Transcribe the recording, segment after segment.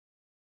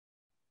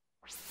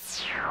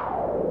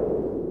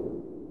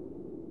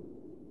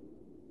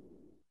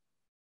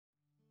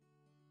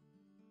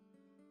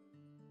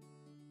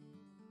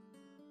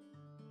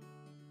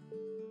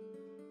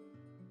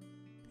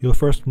You'll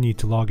first need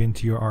to log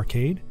into your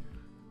arcade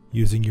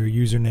using your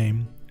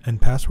username and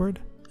password,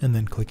 and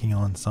then clicking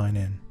on Sign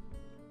In.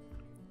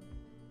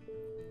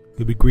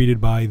 You'll be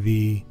greeted by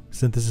the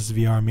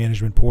SynthesisVR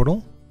management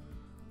portal,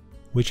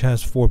 which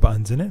has 4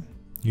 buttons in it: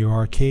 your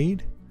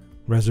arcade,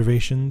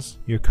 reservations,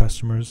 your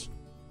customers,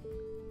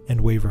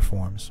 and waiver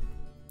forms.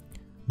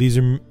 These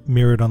are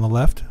mirrored on the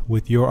left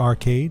with your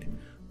arcade,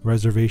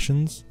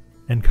 reservations,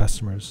 and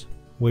customers.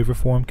 Waiver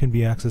form can be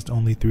accessed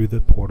only through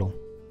the portal.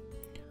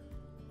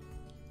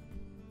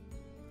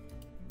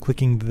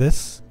 Clicking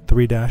this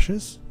 3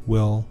 dashes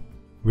will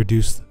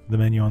reduce the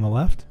menu on the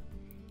left,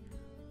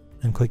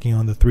 and clicking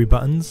on the 3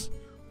 buttons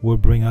will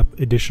bring up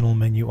additional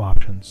menu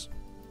options.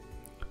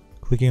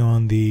 Clicking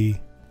on the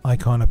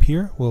icon up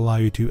here will allow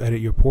you to edit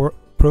your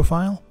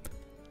profile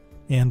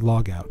and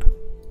log out.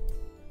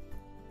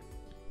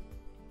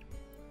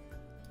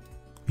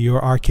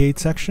 Your arcade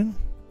section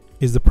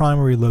is the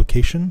primary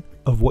location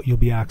of what you'll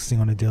be accessing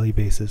on a daily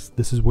basis.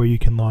 This is where you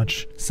can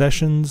launch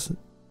sessions,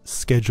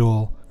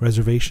 schedule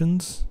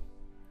reservations.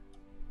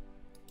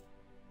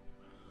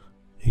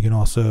 You can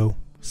also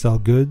sell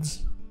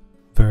goods,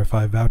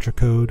 verify voucher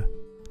code,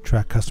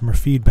 track customer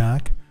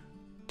feedback,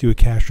 do a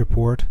cash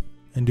report,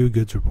 and do a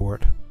goods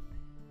report.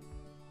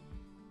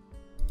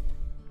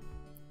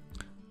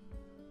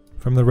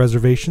 From the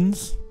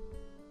reservations,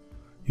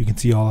 you can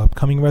see all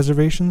upcoming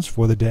reservations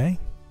for the day.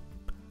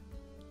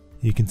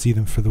 You can see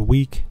them for the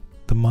week,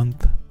 the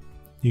month.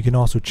 You can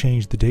also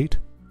change the date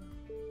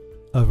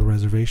of a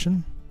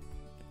reservation,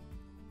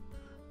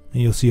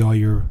 and you'll see all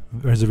your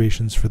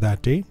reservations for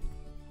that date.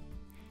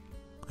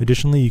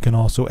 Additionally, you can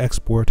also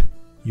export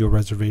your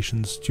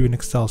reservations to an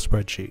Excel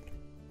spreadsheet.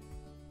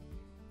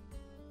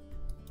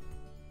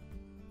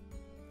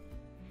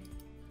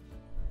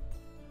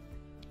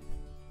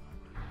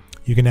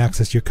 You can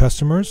access your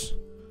customers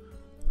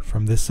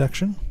from this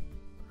section,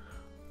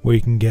 where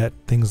you can get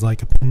things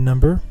like a PIN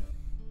number.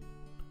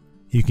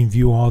 You can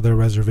view all their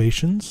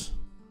reservations.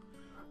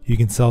 You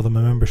can sell them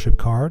a membership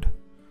card.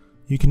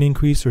 You can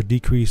increase or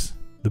decrease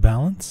the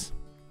balance,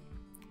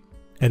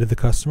 edit the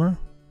customer,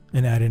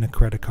 and add in a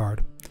credit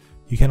card.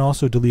 You can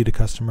also delete a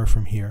customer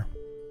from here.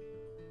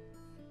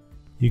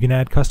 You can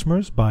add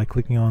customers by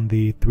clicking on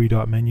the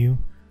 3-dot menu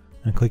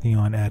and clicking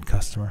on Add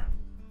Customer.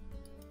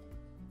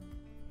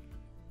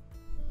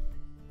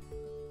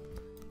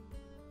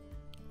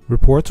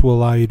 Reports will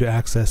allow you to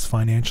access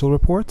financial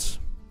reports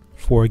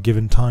for a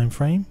given time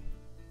frame,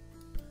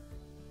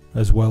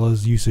 as well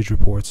as usage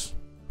reports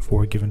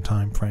for a given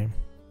time frame.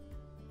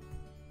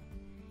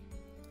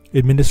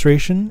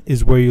 Administration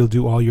is where you'll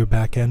do all your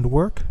back-end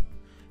work,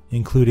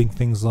 including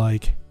things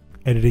like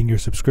editing your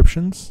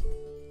subscriptions,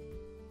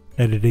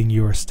 editing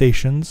your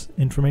stations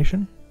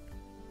information,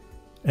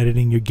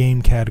 editing your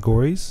game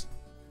categories,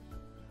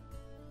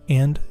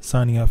 and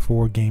signing up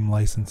for game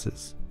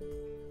licenses.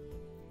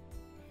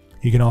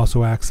 You can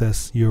also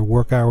access your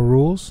work hour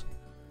rules,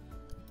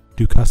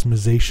 do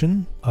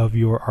customization of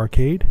your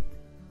arcade,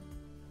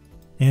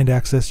 and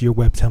access your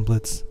web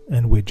templates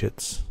and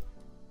widgets.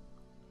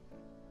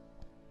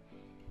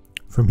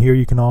 From here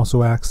you can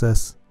also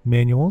access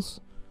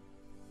manuals,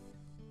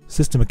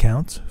 system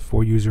accounts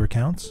for user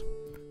accounts,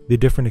 the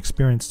different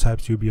experience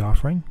types you'll be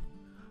offering,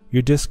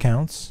 your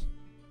discounts,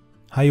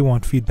 how you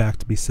want feedback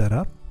to be set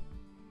up,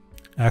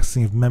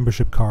 accessing of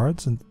membership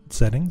cards and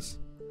settings,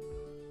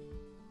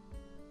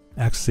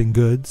 accessing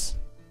goods,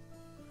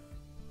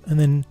 and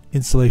then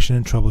installation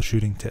and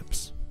troubleshooting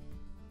tips.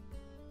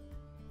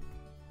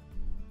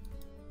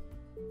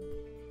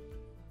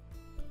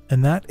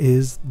 And that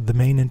is the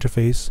main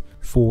interface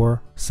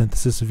for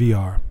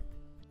SynthesisVR.